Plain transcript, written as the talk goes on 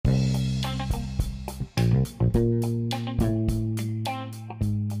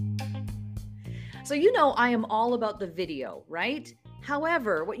So you know I am all about the video, right?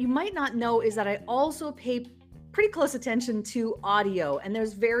 However, what you might not know is that I also pay pretty close attention to audio, and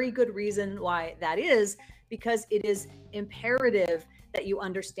there's very good reason why that is, because it is imperative that you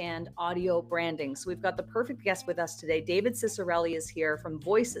understand audio branding. So we've got the perfect guest with us today. David Ciccarelli is here from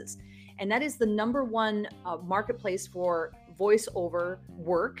Voices, and that is the number one marketplace for voiceover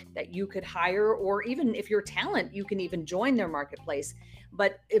work that you could hire, or even if you're talent, you can even join their marketplace.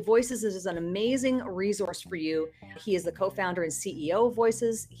 But Voices is an amazing resource for you. He is the co-founder and CEO of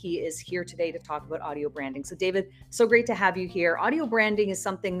Voices. He is here today to talk about audio branding. So David, so great to have you here. Audio branding is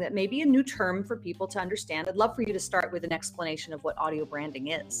something that may be a new term for people to understand. I'd love for you to start with an explanation of what audio branding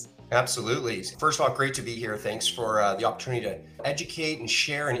is. Absolutely. First of all, great to be here. Thanks for the opportunity to educate and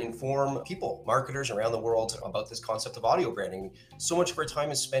share and inform people, marketers around the world about this concept of audio branding. So much of our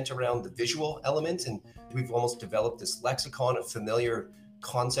time is spent around the visual element, and we've almost developed this lexicon of familiar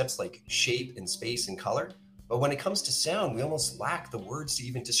concepts like shape and space and color. But when it comes to sound, we almost lack the words to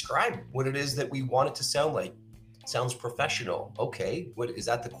even describe what it is that we want it to sound like. It sounds professional. Okay, what is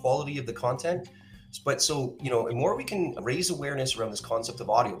that? The quality of the content? But so, the more we can raise awareness around this concept of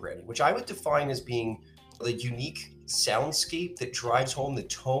audio branding, which I would define as being the unique soundscape that drives home the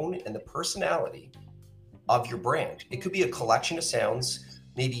tone and the personality of your brand. It could be a collection of sounds,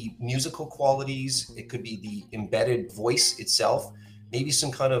 maybe musical qualities. It could be the embedded voice itself, maybe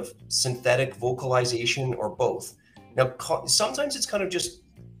some kind of synthetic vocalization, or both. Now, sometimes it's kind of just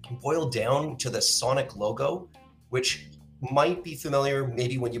boiled down to the sonic logo, which might be familiar.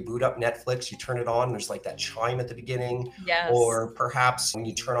 Maybe when you boot up Netflix, you turn it on, there's like that chime at the beginning. Yes. Or perhaps when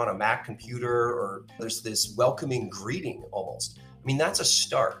you turn on a Mac computer, or there's this welcoming greeting almost. I mean, that's a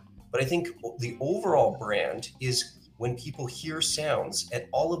start. But I think the overall brand is when people hear sounds at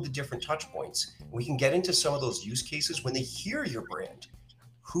all of the different touch points. We can get into some of those use cases when they hear your brand.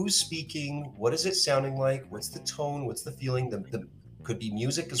 Who's speaking? What is it sounding like? What's the tone? What's the feeling? The could be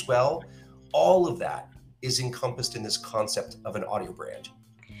music as well. All of that is encompassed in this concept of an audio brand.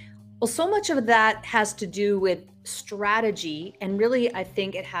 Well, so much of that has to do with strategy. And really, I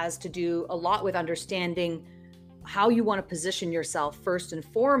think it has to do a lot with understanding how you want to position yourself first and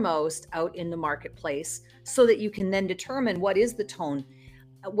foremost out in the marketplace, so that you can then determine what is the tone,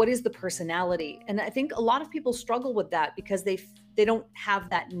 what is the personality. And I think a lot of people struggle with that because they don't have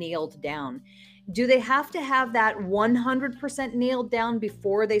that nailed down. Do they have to have that 100% nailed down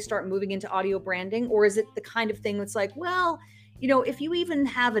before they start moving into audio branding? Or is it the kind of thing that's like, well, if you even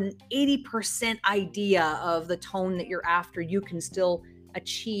have an 80% idea of the tone that you're after, you can still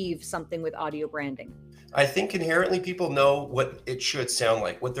achieve something with audio branding? I think inherently people know what it should sound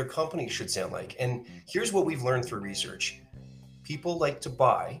like, what their company should sound like. And here's what we've learned through research. People like to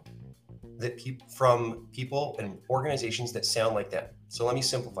buy from people and organizations that sound like them. So let me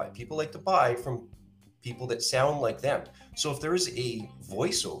simplify. People like to buy from people that sound like them. So if there is a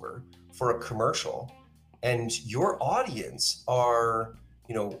voiceover for a commercial and your audience are,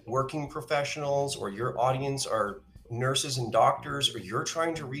 working professionals, or your audience are nurses and doctors, or you're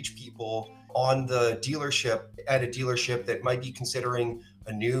trying to reach people on the dealership at a dealership that might be considering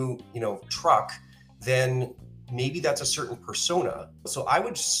a new, truck, then maybe that's a certain persona. So I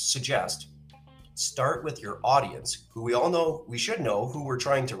would suggest start with your audience, who we should know who we're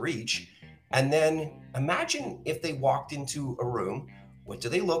trying to reach. And then imagine if they walked into a room, what do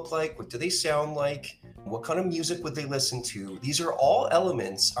they look like? What do they sound like? What kind of music would they listen to? These are all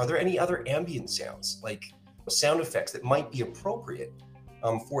elements. Are there any other ambient sounds, like sound effects, that might be appropriate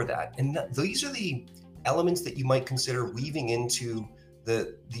for that? And these are the elements that you might consider weaving into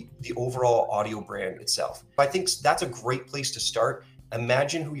the overall audio brand itself. I think that's a great place to start.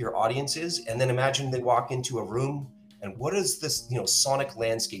 Imagine who your audience is, and then imagine they walk into a room, and what is this, sonic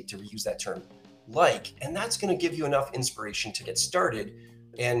landscape, to reuse that term, like? And that's going to give you enough inspiration to get started.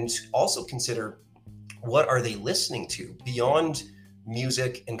 And also consider, what are they listening to beyond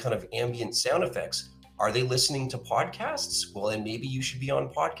music and kind of ambient sound effects? Are they listening to podcasts? Well, then maybe you should be on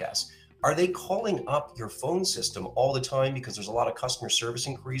podcasts. Are they calling up your phone system all the time because there's a lot of customer service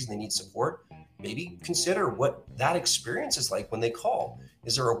inquiries and they need support? Maybe consider what that experience is like when they call.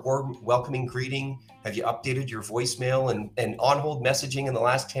 Is there a warm, welcoming greeting? Have you updated your voicemail and on-hold messaging in the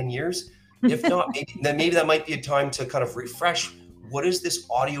last 10 years? If not, maybe that might be a time to kind of refresh. What is this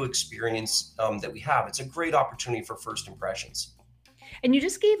audio experience that we have? It's a great opportunity for first impressions. And you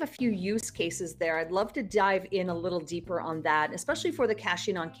just gave a few use cases there. I'd love to dive in a little deeper on that, especially for the cash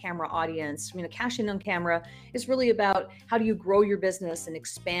in on camera audience. Cash in on camera is really about how do you grow your business and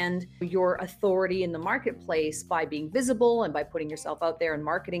expand your authority in the marketplace by being visible and by putting yourself out there and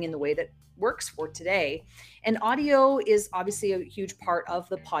marketing in the way that works for today. And audio is obviously a huge part of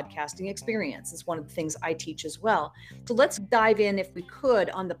the podcasting experience. It's one of the things I teach as well. So let's dive in, if we could,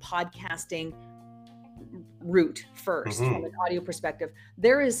 on the podcasting route first from an audio perspective.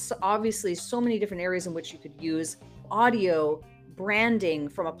 There is obviously so many different areas in which you could use audio branding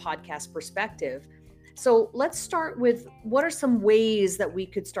from a podcast perspective. So let's start with, what are some ways that we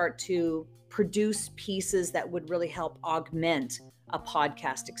could start to produce pieces that would really help augment a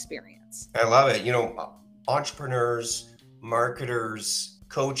podcast experience? I love it. Entrepreneurs, marketers,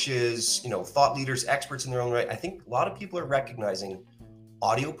 coaches, thought leaders, experts in their own right. I think a lot of people are recognizing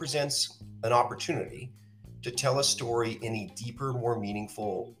audio presents an opportunity to tell a story in a deeper, more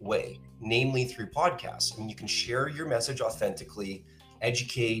meaningful way, namely through podcasts. You can share your message authentically,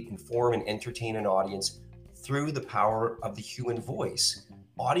 educate, inform, and entertain an audience through the power of the human voice.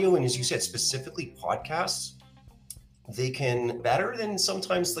 Audio, and as you said, specifically podcasts, they can, better than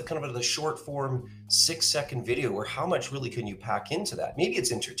sometimes the kind of the short form 6-second video, or how much really can you pack into that? Maybe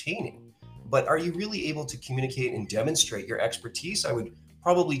it's entertaining, but are you really able to communicate and demonstrate your expertise? I would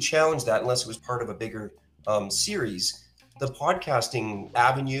probably challenge that, unless it was part of a bigger series. The podcasting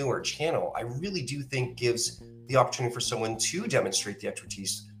avenue or channel, I really do think gives the opportunity for someone to demonstrate the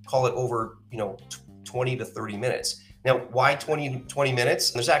expertise, call it over, 20 to 30 minutes. Now, why 20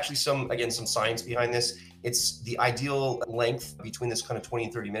 minutes? There's actually some science behind this. It's the ideal length between this kind of 20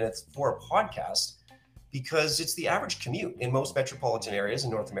 and 30 minutes for a podcast, because it's the average commute in most metropolitan areas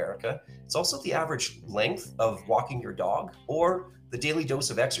in North America. It's also the average length of walking your dog or the daily dose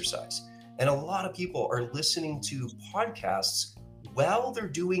of exercise. And a lot of people are listening to podcasts while they're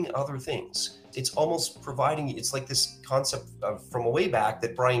doing other things. It's almost providing, it's like this concept from a way back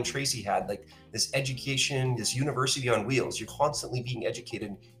that Brian Tracy had, like this education, this university on wheels. You're constantly being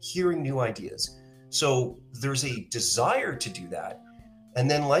educated, hearing new ideas. So there's a desire to do that. And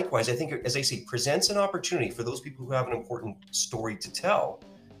then likewise, I think, as I say, presents an opportunity for those people who have an important story to tell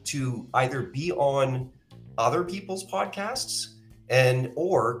to either be on other people's podcasts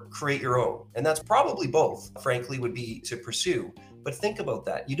or create your own. And that's probably both, frankly, would be to pursue. But think about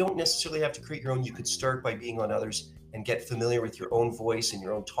that. You don't necessarily have to create your own. You could start by being on others and get familiar with your own voice and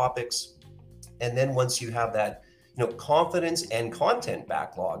your own topics. And then once you have that, confidence and content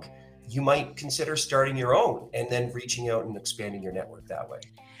backlog, you might consider starting your own and then reaching out and expanding your network that way.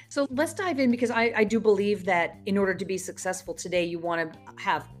 So let's dive in, because I do believe that in order to be successful today, you want to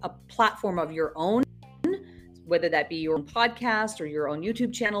have a platform of your own, whether that be your own podcast or your own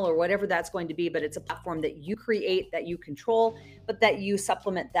YouTube channel or whatever that's going to be, but it's a platform that you create, that you control, but that you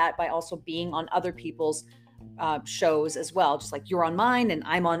supplement that by also being on other people's shows as well, just like you're on mine and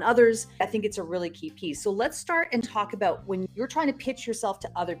I'm on others. I think it's a really key piece. So let's start and talk about, when you're trying to pitch yourself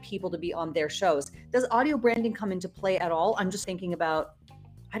to other people to be on their shows, does audio branding come into play at all? I'm just thinking about,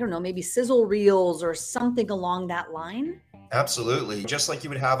 I don't know, maybe sizzle reels or something along that line. Absolutely. Just like you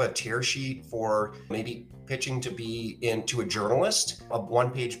would have a tear sheet for maybe pitching to be into a journalist, a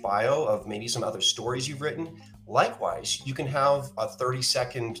one-page bio of maybe some other stories you've written. Likewise, you can have a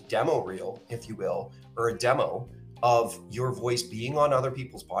 30-second demo reel, if you will, or a demo of your voice being on other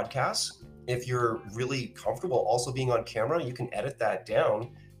people's podcasts. If you're really comfortable also being on camera, you can edit that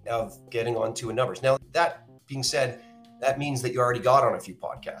down of getting onto a numbers. Now, that being said, that means that you already got on a few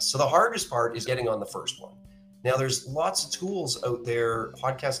podcasts. So the hardest part is getting on the first one. Now, there's lots of tools out there,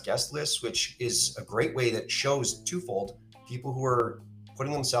 podcast guest lists, which is a great way that shows twofold: people who are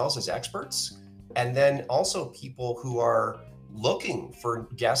putting themselves as experts, and then also people who are looking for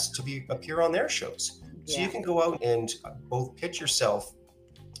guests to appear on their shows. Yeah. So you can go out and both pitch yourself,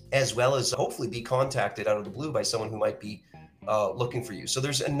 as well as hopefully be contacted out of the blue by someone who might be looking for you. So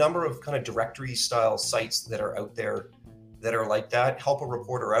there's a number of kind of directory style sites that are out there that are like that. Help a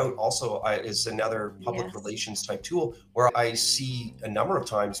Reporter Out also is another public relations type tool, where I see a number of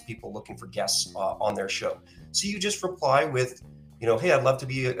times people looking for guests on their show. So you just reply with, hey, I'd love to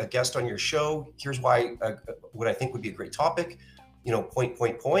be a guest on your show. Here's why, what I think would be a great topic, point.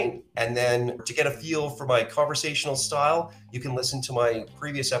 And then to get a feel for my conversational style, you can listen to my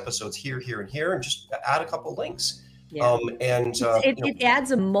previous episodes here, and here, and just add a couple links. Yeah. It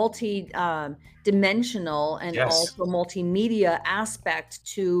adds a multi-dimensional and also multimedia aspect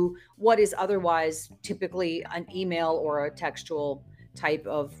to what is otherwise typically an email or a textual type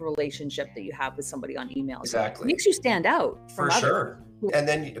of relationship that you have with somebody on email. Exactly. So it makes you stand out. For sure. And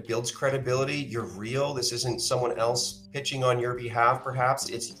then it builds credibility. You're real. This isn't someone else pitching on your behalf, perhaps.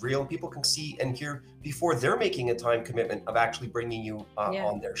 It's real. People can see and hear before they're making a time commitment of actually bringing you Yeah.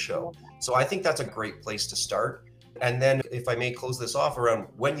 on their show. So I think that's a great place to start. And then if I may close this off around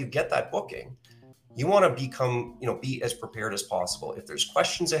when you get that booking, you want to become, be as prepared as possible. If there's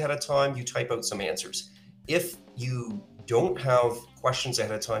questions ahead of time, you type out some answers. If you don't have questions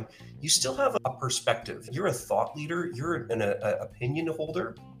ahead of time, you still have a perspective. You're a thought leader, you're an opinion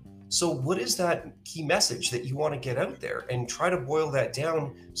holder. So what is that key message that you want to get out there, and try to boil that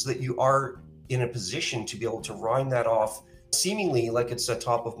down so that you are in a position to be able to rhyme that off seemingly like it's a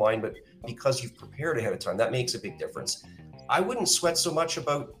top of mind, but because you've prepared ahead of time, that makes a big difference. I wouldn't sweat so much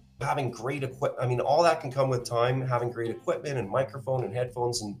about having great equipment. I mean, all that can come with time, having great equipment and microphone and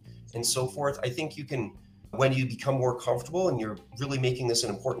headphones and so forth. I think you can, when you become more comfortable and you're really making this an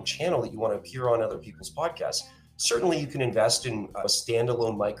important channel that you want to appear on other people's podcasts, certainly you can invest in a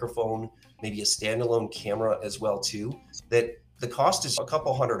standalone microphone, maybe a standalone camera as well too, that the cost is a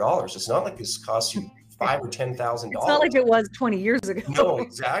couple $100. It's not like this costs you $5,000 or $10,000. It's not like it was 20 years ago. No,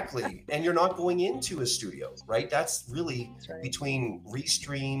 exactly. And you're not going into a studio, right? That's really right. Between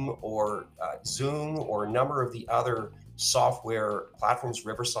Restream or Zoom or a number of the other software platforms.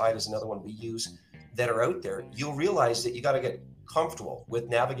 Riverside is another one we use that are out there. You'll realize that you got to get comfortable with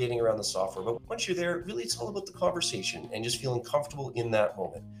navigating around the software. But once you're there, really it's all about the conversation and just feeling comfortable in that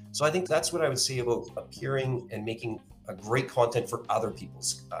moment. So I think that's what I would say about appearing and making a great content for other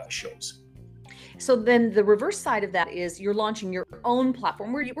people's shows. So then the reverse side of that is you're launching your own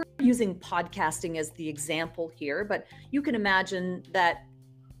platform. We're using podcasting as the example here, but you can imagine that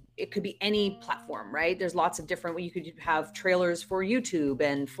it could be any platform, right? There's lots of different, you could have trailers for YouTube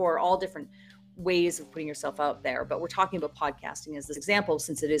and for all different ways of putting yourself out there. But we're talking about podcasting as this example,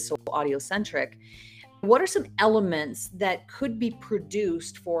 since it is so audio centric. What are some elements that could be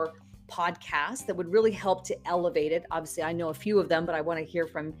produced for podcasts that would really help to elevate it? Obviously, I know a few of them, but I want to hear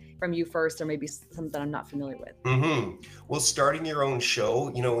from you first, or maybe some that I'm not familiar with. Well, starting your own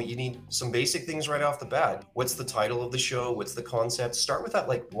show, you need some basic things right off the bat. What's the title of the show? What's the concept? Start with that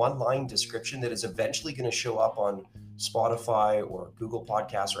one line description that is eventually going to show up on Spotify or Google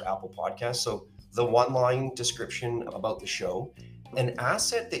Podcasts or Apple Podcasts. So the one line description about the show, an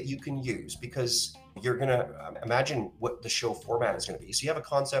asset that you can use, because you're going to imagine what the show format is going to be. So you have a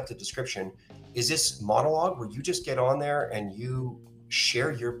concept, a description. Is this monologue where you just get on there and you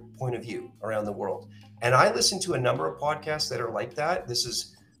share your point of view around the world? And I listen to a number of podcasts that are like that. This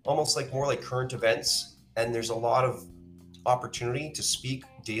is almost more like current events. And there's a lot of opportunity to speak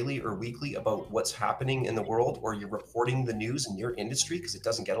daily or weekly about what's happening in the world, or you're reporting the news in your industry because it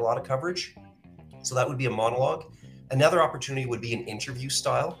doesn't get a lot of coverage. So that would be a monologue. Another opportunity would be an interview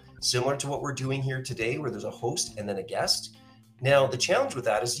style, similar to what we're doing here today, where there's a host and then a guest. Now, the challenge with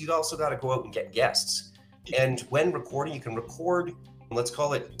that is you also got to go out and get guests. And when recording, you can record, let's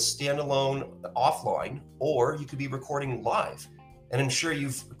call it standalone offline, or you could be recording live. And I'm sure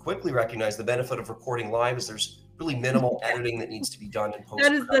you've quickly recognized the benefit of recording live is there's really minimal editing that needs to be done in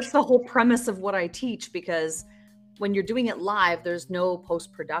post-production. That's the whole premise of what I teach, because when you're doing it live, there's no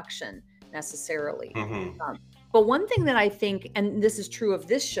post-production necessarily. But one thing that I think, and this is true of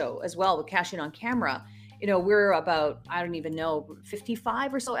this show as well, with Cashing on Camera, we're about, I don't even know,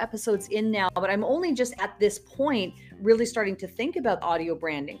 55 or so episodes in now, but I'm only just at this point really starting to think about audio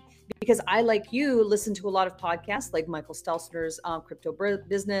branding, because I, like you, listen to a lot of podcasts like Michael Stelzner's Crypto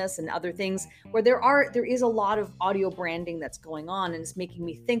Business and other things where there is a lot of audio branding that's going on, and it's making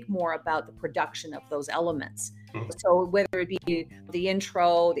me think more about the production of those elements. So whether it be the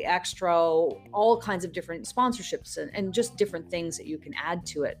intro, the extra, all kinds of different sponsorships and just different things that you can add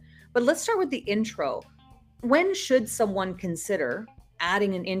to it. But let's start with the intro. When should someone consider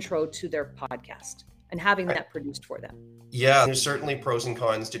adding an intro to their podcast and having that produced for them? Yeah, there's certainly pros and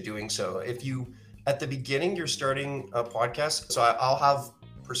cons to doing so. If you, at the beginning, you're starting a podcast, so I'll have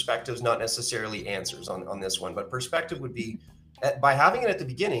perspectives, not necessarily answers on this one, but perspective would be, by having it at the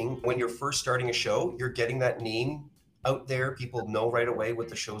beginning, when you're first starting a show, you're getting that name out there. People know right away what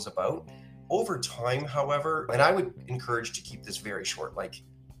the show's about. Over time, however, and I would encourage to keep this very short,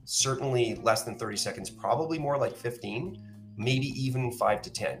 certainly less than 30 seconds, probably more like 15, maybe even 5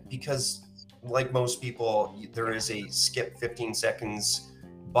 to 10, because like most people, there is a skip 15 seconds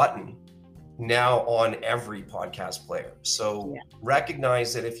button now on every podcast player. So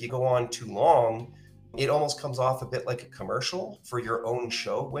recognize that if you go on too long, it almost comes off a bit like a commercial for your own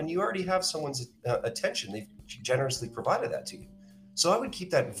show when you already have someone's attention. They've generously provided that to you. So I would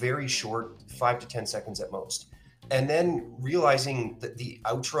keep that very short, 5 to 10 seconds at most. And then realizing that the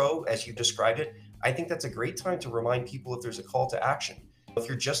outro, as you described it, I think that's a great time to remind people if there's a call to action. If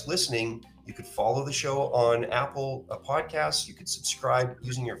you're just listening, you could follow the show on Apple Podcasts. You could subscribe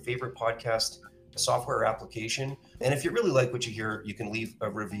using your favorite podcast software application. And if you really like what you hear, you can leave a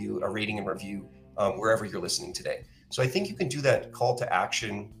review, a rating and review wherever you're listening today. So I think you can do that call to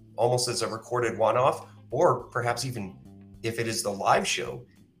action almost as a recorded one-off, or perhaps even if it is the live show,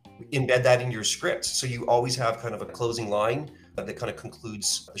 embed that in your script. So you always have kind of a closing line that kind of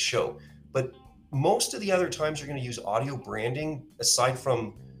concludes the show. But most of the other times you're going to use audio branding, aside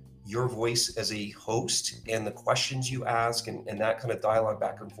from your voice as a host and the questions you ask and that kind of dialogue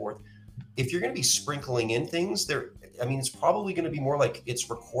back and forth. If you're going to be sprinkling in things there, I mean, it's probably going to be more like it's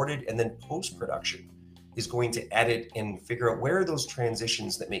recorded and then post-production is going to edit and figure out where are those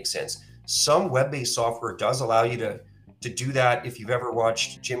transitions that make sense. Some web-based software does allow you to do that. If you've ever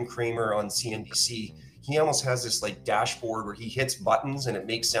watched Jim Cramer on CNBC, he almost has this like dashboard where he hits buttons and it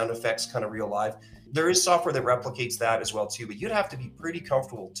makes sound effects kind of real live. There is software that replicates that as well too, but you'd have to be pretty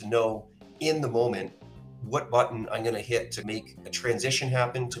comfortable to know in the moment what button I'm going to hit to make a transition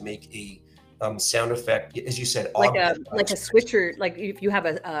happen, to make a sound effect, as you said, like a switcher. Like if you have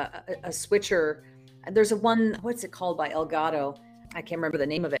a switcher, there's a one, what's it called by Elgato? I can't remember the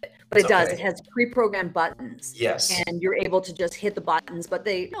name of it, but it does. It has pre-programmed buttons. Yes. And you're able to just hit the buttons, but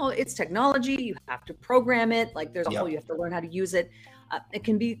it's technology. You have to program it. Like there's a whole, you have to learn how to use it. It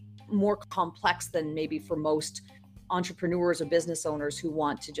can be more complex than maybe for most entrepreneurs or business owners who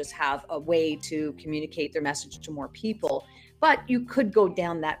want to just have a way to communicate their message to more people. But you could go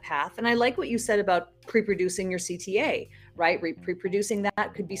down that path. And I like what you said about pre-producing your CTA, right? Pre-producing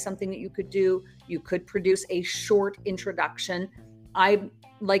that could be something that you could do. You could produce a short introduction. I,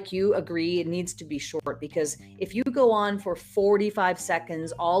 like you, agree it needs to be short, because if you go on for 45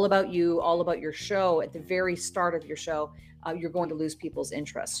 seconds, all about you, all about your show at the very start of your show, you're going to lose people's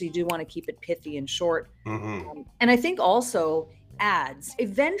interest. So you do want to keep it pithy and short. Mm-hmm. And I think also ads.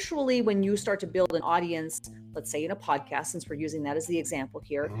 Eventually, when you start to build an audience, let's say in a podcast, since we're using that as the example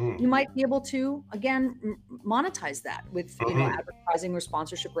here, Mm-hmm. you might be able to, again, monetize that with advertising or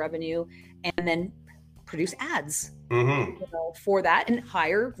sponsorship revenue, and then produce ads for that, and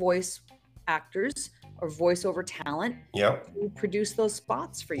hire voice actors or voiceover talent to produce those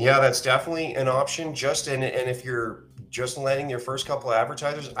spots for you. Yeah, that's definitely an option. And if you're just landing your first couple of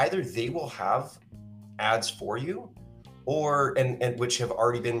advertisers, either they will have ads for you, or and which have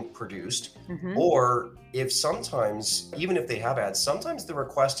already been produced, or if sometimes, even if they have ads, sometimes the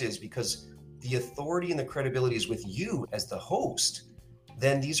request is because the authority and the credibility is with you as the host,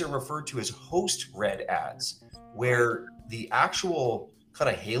 then these are referred to as host read ads, where the actual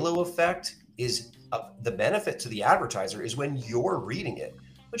kind of halo effect is the benefit to the advertiser is when you're reading it,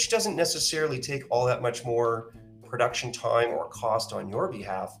 which doesn't necessarily take all that much more production time or cost on your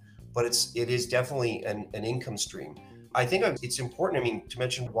behalf, but it is definitely an income stream. I think it's important, I mean, to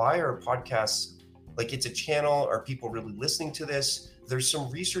mention, why are podcasts, like it's a channel, are people really listening to this? There's some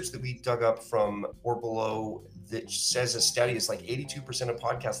research that we dug up from Or Below that says a study is like 82% of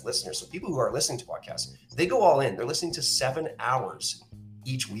podcast listeners. So people who are listening to podcasts, they go all in. They're listening to 7 hours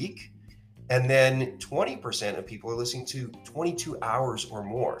each week. And then 20% of people are listening to 22 hours or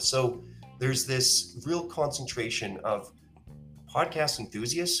more. So there's this real concentration of podcast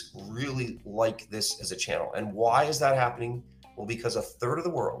enthusiasts really like this as a channel. And why is that happening? Well, because a third of the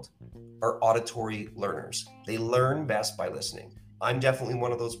world are auditory learners. They learn best by listening. I'm definitely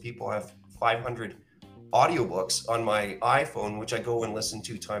one of those people. I have 500 audiobooks on my iPhone, which I go and listen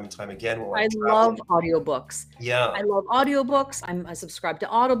to time and time again. I love audiobooks. Yeah. I love audiobooks. I subscribe to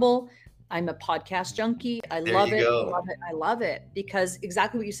Audible. I'm a podcast junkie. I love it because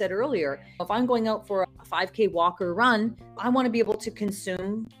exactly what you said earlier. If I'm going out for a 5K walk or run, I want to be able to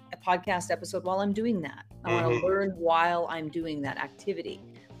consume a podcast episode while I'm doing that. I want to learn while I'm doing that activity.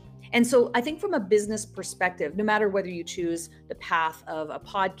 And so I think from a business perspective, no matter whether you choose the path of a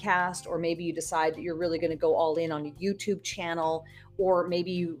podcast, or maybe you decide that you're really going to go all in on a YouTube channel, or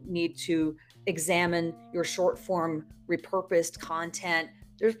maybe you need to examine your short form repurposed content,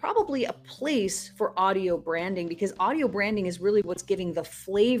 there's probably a place for audio branding, because audio branding is really what's giving the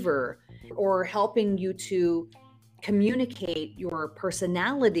flavor or helping you to communicate your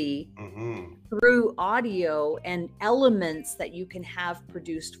personality through audio and elements that you can have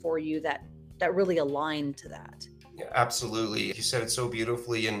produced for you that really align to that. Yeah, absolutely. You said it so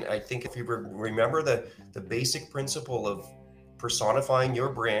beautifully. And I think if you remember the basic principle of personifying your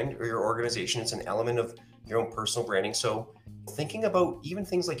brand or your organization, it's an element of your own personal branding. So thinking about even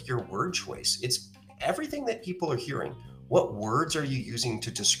things like your word choice, it's everything that people are hearing. What words are you using to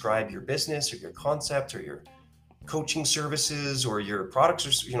describe your business or your concept or your coaching services or your products,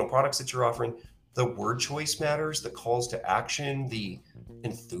 or products that you're offering? The word choice matters, the calls to action, the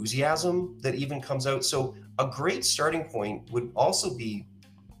enthusiasm that even comes out. So a great starting point would also be,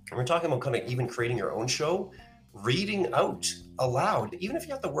 and we're talking about kind of even creating your own show, reading out aloud, even if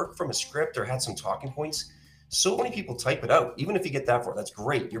you have to work from a script or had some talking points. So many people type it out. Even if you get that far, that's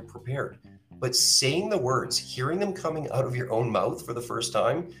great. You're prepared. But saying the words, hearing them coming out of your own mouth for the first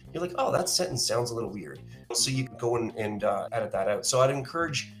time, you're like, oh, that sentence sounds a little weird. So you can go and edit that out. So I'd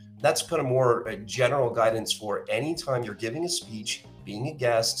encourage, that's kind of more a general guidance for anytime you're giving a speech, being a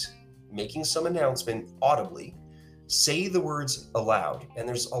guest, making some announcement audibly, say the words aloud. And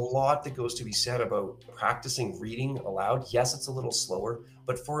there's a lot that goes to be said about practicing reading aloud. Yes, it's a little slower,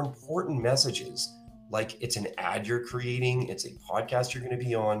 but for important messages, like it's an ad you're creating, it's a podcast you're going to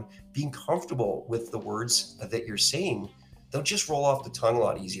be on, being comfortable with the words that you're saying, they'll just roll off the tongue a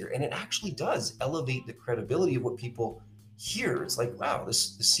lot easier. And it actually does elevate the credibility of what people hear. It's like, wow,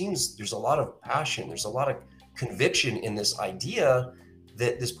 this seems, there's a lot of passion, there's a lot of conviction in this idea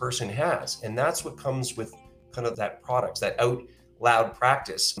that this person has. And that's what comes with kind of that product, that out loud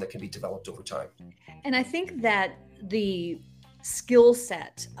practice that can be developed over time. And I think that the skill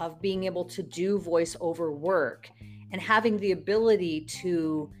set of being able to do voiceover work and having the ability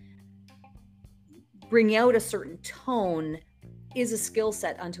to bring out a certain tone is a skill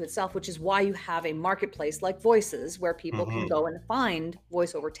set unto itself, which is why you have a marketplace like Voices, where people can go and find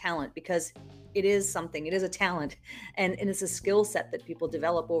voiceover talent, because it is something, it is a talent, and it's a skill set that people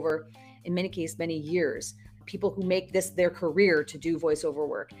develop over, in many cases, many years. People who make this their career to do voiceover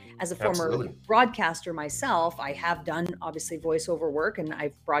work. As a former broadcaster myself, I have done obviously voiceover work, and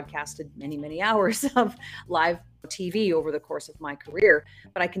I've broadcasted many, many hours of live TV over the course of my career.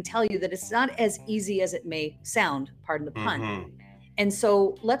 But I can tell you that it's not as easy as it may sound, pardon the pun. And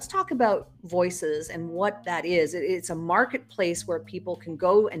so let's talk about Voices and what that is. It's a marketplace where people can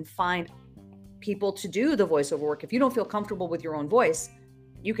go and find people to do the voiceover work. If you don't feel comfortable with your own voice,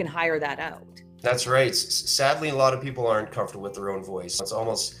 you can hire that out. That's right. Sadly, a lot of people aren't comfortable with their own voice. It's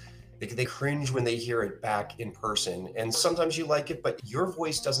almost, they cringe when they hear it back in person. And sometimes you like it, but your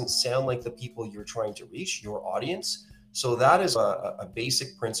voice doesn't sound like the people you're trying to reach, your audience. So that is a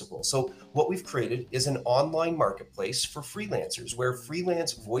basic principle. So what we've created is an online marketplace for freelancers, where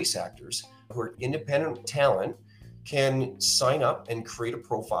freelance voice actors who are independent talent can sign up and create a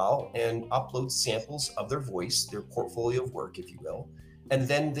profile and upload samples of their voice, their portfolio of work, if you will. And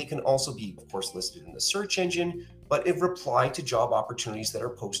then they can also be, of course, listed in the search engine, but it reply to job opportunities that are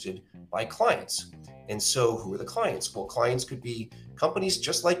posted by clients. And so who are the clients? Well, clients could be companies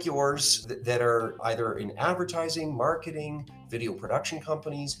just like yours that are either in advertising, marketing, video production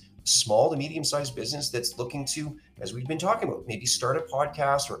companies, small to medium-sized business that's looking to, as we've been talking about, maybe start a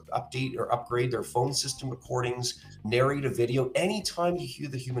podcast or update or upgrade their phone system recordings, narrate a video. Anytime you hear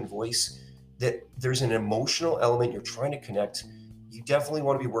the human voice, that there's an emotional element, you're trying to connect, you definitely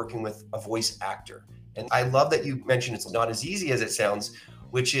want to be working with a voice actor. And I love that you mentioned it's not as easy as it sounds,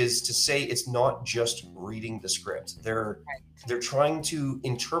 which is to say it's not just reading the script. They're trying to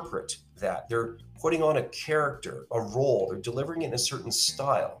interpret that. They're putting on a character, a role, they're delivering it in a certain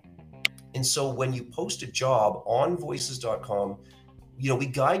style. And so when you post a job on voices.com, we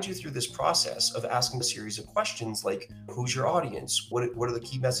guide you through this process of asking a series of questions like, who's your audience? What are the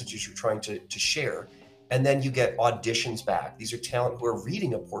key messages you're trying to share? And then you get auditions back. These are talent who are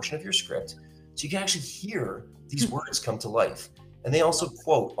reading a portion of your script. So you can actually hear these words come to life. And they also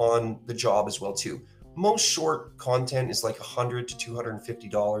quote on the job as well too. Most short content is like $100 to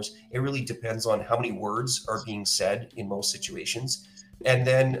 $250. It really depends on how many words are being said in most situations. And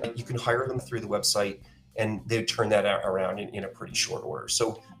then you can hire them through the website, and they turn that around in a pretty short order.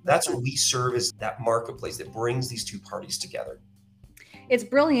 So that's what we serve as, that marketplace that brings these two parties together. It's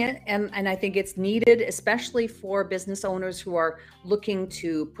brilliant, and I think it's needed, especially for business owners who are looking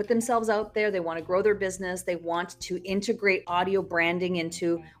to put themselves out there. They want to grow their business. They want to integrate audio branding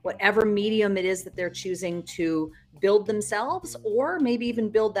into whatever medium it is that they're choosing to build themselves, or maybe even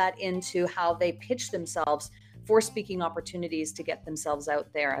build that into how they pitch themselves for speaking opportunities to get themselves out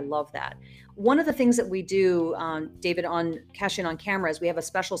there. I love that. One of the things that we do, David, on Cash In on Camera, is we have a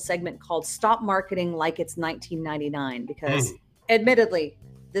special segment called Stop Marketing Like It's 1999, because admittedly,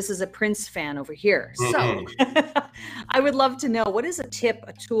 this is a Prince fan over here. So I would love to know, what is a tip,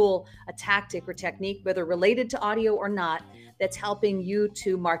 a tool, a tactic or technique, whether related to audio or not, that's helping you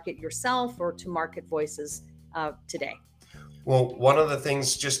to market yourself or to market Voices today? Well, one of the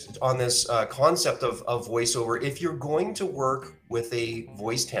things just on this concept of voiceover, if you're going to work with a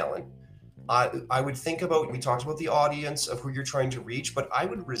voice talent, I would think about, we talked about the audience of who you're trying to reach, but I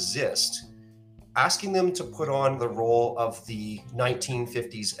would resist asking them to put on the role of the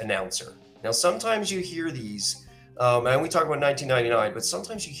 1950s announcer. Now, sometimes you hear these, and we talk about 1999, but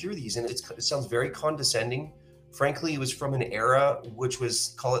sometimes you hear these and it sounds very condescending. Frankly, it was from an era which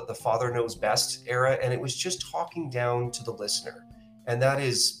was, call it the father knows best era, and it was just talking down to the listener. And that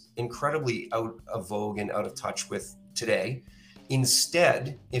is incredibly out of vogue and out of touch with today.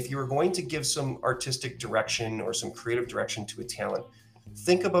 Instead, if you were going to give some artistic direction or some creative direction to a talent,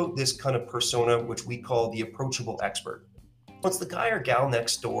 think about this kind of persona, which we call the approachable expert. It's the guy or gal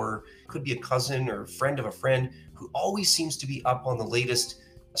next door, could be a cousin or friend of a friend, who always seems to be up on the latest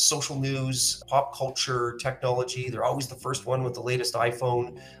social news, pop culture, technology. They're always the first one with the latest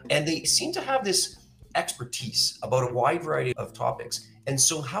iPhone. And they seem to have this expertise about a wide variety of topics. And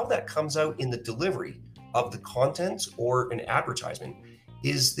so how that comes out in the delivery of the content or an advertisement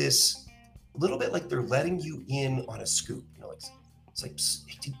is this little bit like they're letting you in on a scoop. It's like,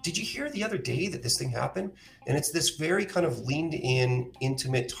 did you hear the other day that this thing happened? And it's this very kind of leaned in,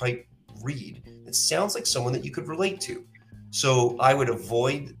 intimate type read. It sounds like someone that you could relate to. So I would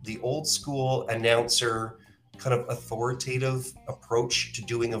avoid the old school announcer kind of authoritative approach to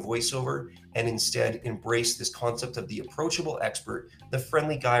doing a voiceover, and instead embrace this concept of the approachable expert, the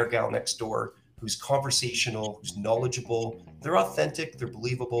friendly guy or gal next door who's conversational, who's knowledgeable, they're authentic, they're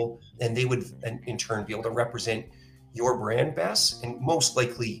believable, and they would in turn be able to represent your brand best and most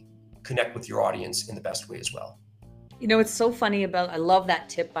likely connect with your audience in the best way as well. It's so funny I love that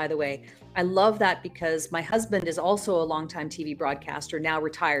tip, by the way. I love that because my husband is also a longtime TV broadcaster, now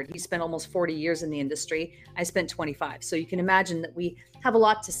retired. He spent almost 40 years in the industry. I spent 25. So you can imagine that we have a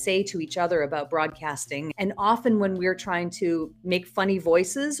lot to say to each other about broadcasting. And often when we're trying to make funny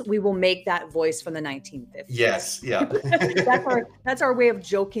voices, we will make that voice from the 1950s. Yes, yeah. that's our way of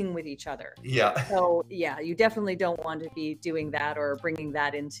joking with each other. Yeah. So yeah, you definitely don't want to be doing that or bringing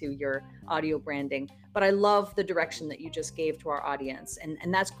that into your audio branding. But I love the direction that you just gave to our audience.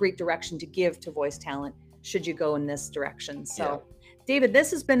 And that's great direction to give to voice talent should you go in this direction. So David,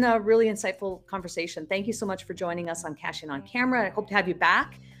 this has been a really insightful conversation. Thank you so much for joining us on Cash In on Camera. I hope to have you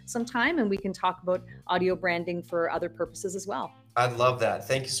back sometime and we can talk about audio branding for other purposes as well. I'd love that.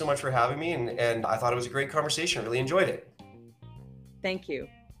 Thank you so much for having me. And I thought it was a great conversation. I really enjoyed it. Thank you.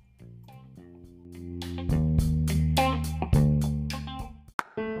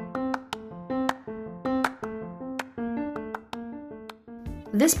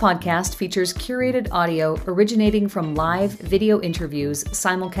 This podcast features curated audio originating from live video interviews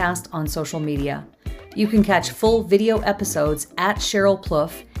simulcast on social media. You can catch full video episodes at Cheryl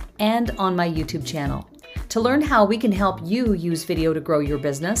Plouffe and on my YouTube channel. To learn how we can help you use video to grow your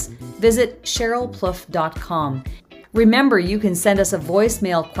business, visit CherylPlouffe.com. Remember, you can send us a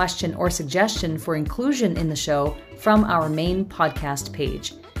voicemail question or suggestion for inclusion in the show from our main podcast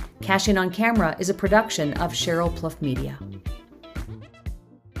page. Cash In on Camera is a production of Cheryl Plouffe Media.